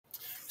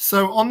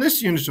So on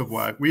this unit of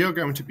work, we are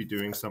going to be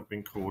doing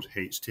something called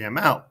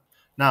HTML.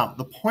 Now,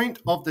 the point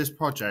of this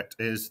project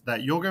is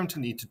that you're going to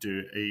need to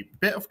do a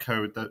bit of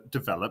code that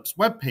develops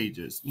web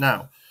pages.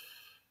 Now,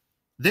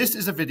 this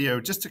is a video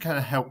just to kind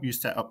of help you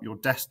set up your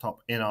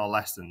desktop in our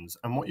lessons.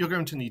 And what you're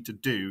going to need to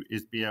do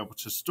is be able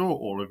to store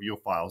all of your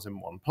files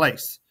in one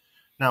place.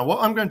 Now,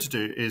 what I'm going to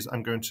do is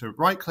I'm going to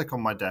right click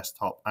on my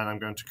desktop and I'm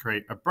going to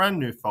create a brand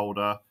new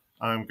folder.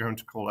 I'm going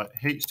to call it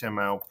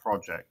HTML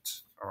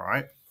project. All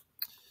right.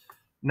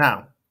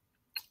 Now,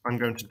 I'm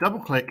going to double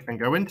click and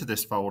go into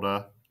this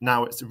folder.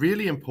 Now, it's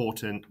really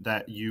important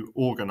that you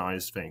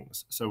organize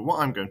things. So what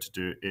I'm going to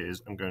do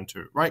is I'm going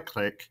to right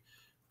click,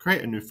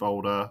 create a new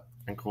folder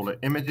and call it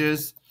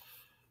images.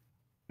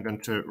 I'm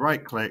going to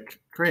right click,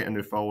 create a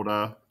new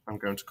folder. I'm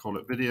going to call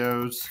it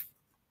videos.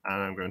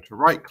 And I'm going to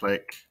right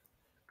click,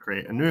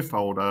 create a new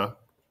folder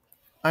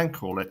and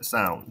call it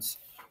sounds.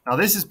 Now,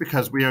 this is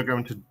because we are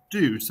going to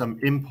do some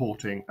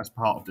importing as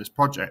part of this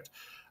project.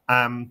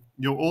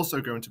 You're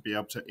also going to be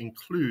able to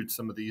include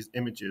some of these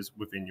images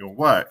within your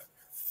work.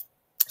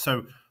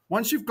 So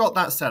once you've got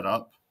that set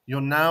up,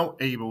 you're now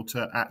able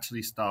to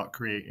actually start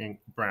creating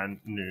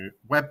brand new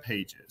web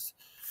pages.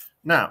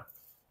 Now,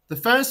 the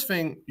first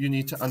thing you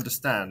need to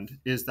understand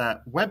is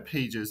that web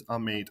pages are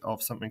made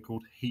of something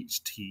called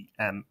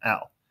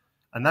HTML,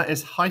 and that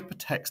is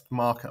hypertext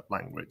markup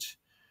language.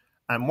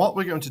 And what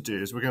we're going to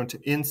do is we're going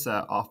to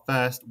insert our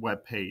first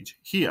web page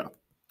here.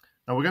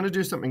 Now, we're going to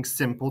do something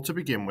simple to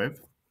begin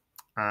with.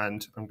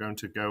 And I'm going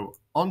to go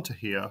onto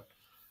here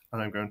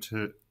and I'm going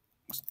to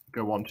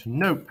go on to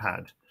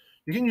Notepad.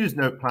 You can use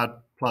Notepad++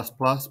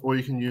 or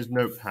you can use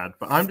Notepad,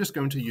 but I'm just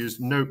going to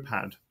use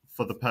Notepad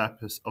for the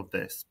purpose of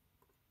this.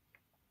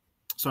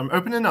 So I'm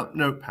opening up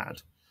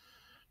Notepad.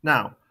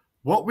 Now,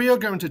 what we are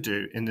going to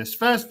do in this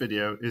first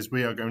video is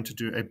we are going to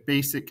do a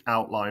basic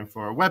outline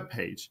for a web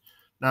page.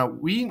 Now,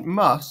 we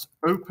must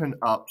open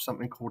up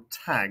something called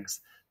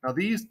tags. Now,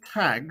 these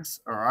tags,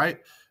 all right,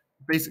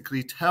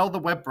 basically tell the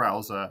web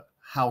browser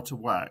how to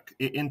work.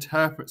 It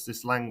interprets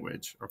this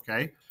language,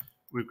 okay?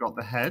 We've got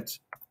the head,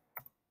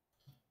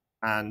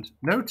 and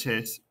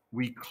notice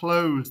we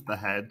close the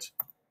head.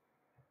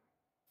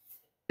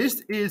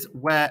 This is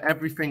where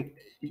everything,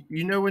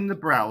 you know, in the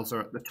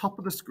browser at the top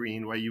of the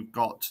screen where you've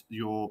got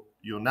your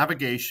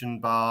navigation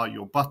bar,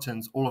 your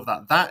buttons, all of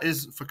that. That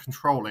is for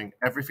controlling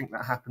everything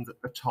that happens at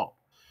the top.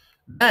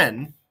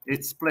 Then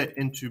it's split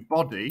into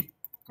body,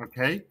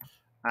 okay?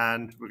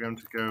 And we're going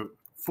to go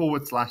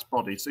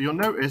 /body. So you'll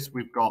notice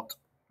we've got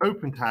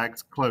open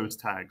tags, close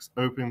tags,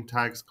 open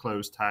tags,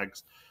 close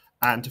tags.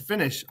 And to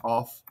finish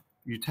off,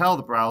 you tell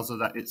the browser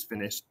that it's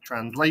finished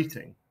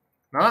translating.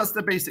 Now that's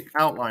the basic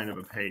outline of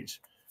a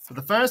page. So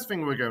the first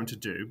thing we're going to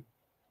do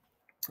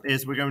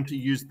is we're going to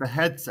use the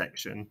head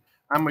section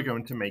and we're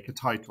going to make a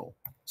title.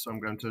 So I'm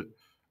going to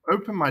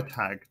open my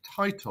tag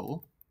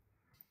title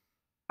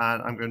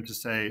and I'm going to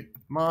say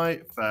my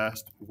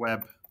first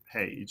web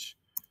page.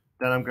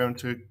 Then I'm going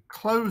to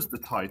close the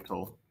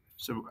title.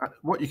 So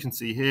what you can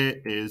see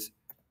here is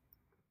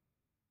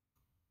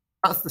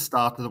that's the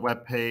start of the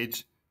web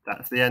page,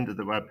 that's the end of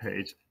the web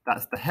page,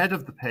 that's the head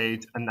of the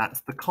page, and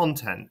that's the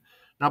content.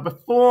 Now,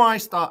 before I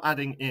start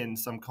adding in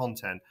some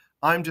content,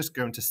 I'm just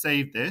going to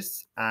save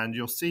this, and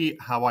you'll see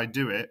how I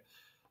do it.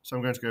 So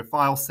I'm going to go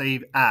File,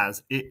 Save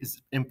As. It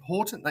is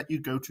important that you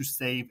go to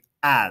Save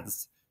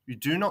As. If you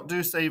do not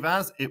do Save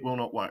As, it will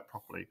not work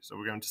properly. So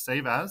we're going to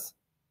Save As.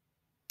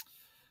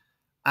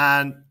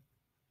 And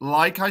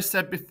like I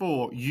said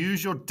before,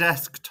 use your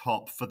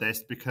desktop for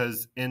this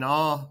because in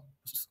our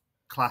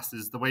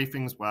classes, the way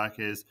things work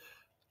is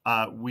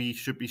we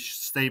should be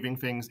saving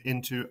things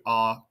into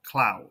our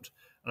cloud.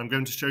 And I'm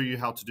going to show you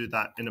how to do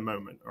that in a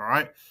moment, all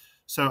right?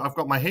 So I've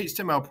got my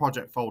HTML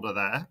project folder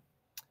there.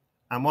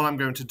 And what I'm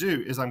going to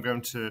do is I'm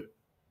going to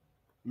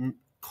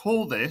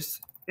call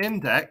this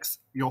index.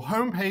 Your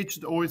home page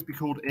should always be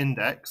called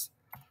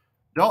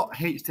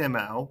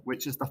index.html,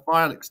 which is the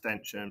file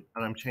extension,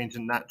 and I'm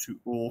changing that to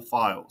all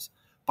files.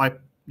 By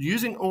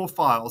using all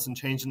files and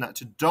changing that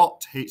to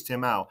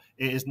 .html,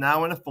 it is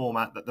now in a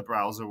format that the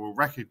browser will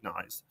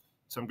recognize.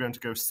 So I'm going to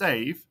go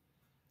save,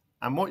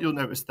 and what you'll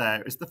notice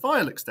there is the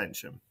file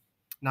extension.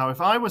 Now, if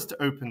I was to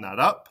open that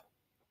up,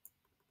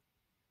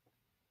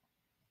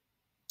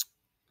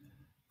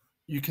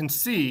 you can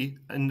see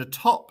in the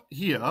top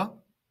here,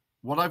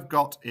 what I've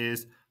got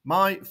is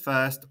my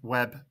first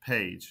web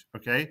page,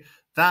 okay?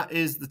 That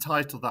is the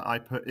title that I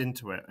put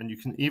into it, and you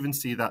can even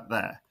see that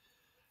there.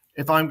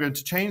 If I'm going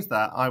to change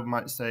that, I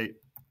might say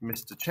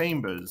Mr.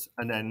 Chambers,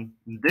 and then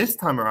this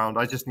time around,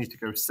 I just need to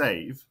go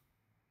save.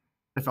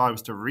 If I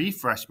was to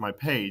refresh my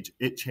page,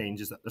 it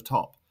changes at the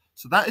top.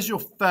 So that is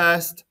your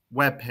first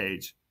web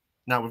page.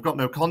 Now, we've got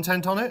no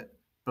content on it,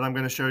 but I'm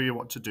going to show you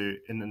what to do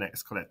in the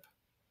next clip.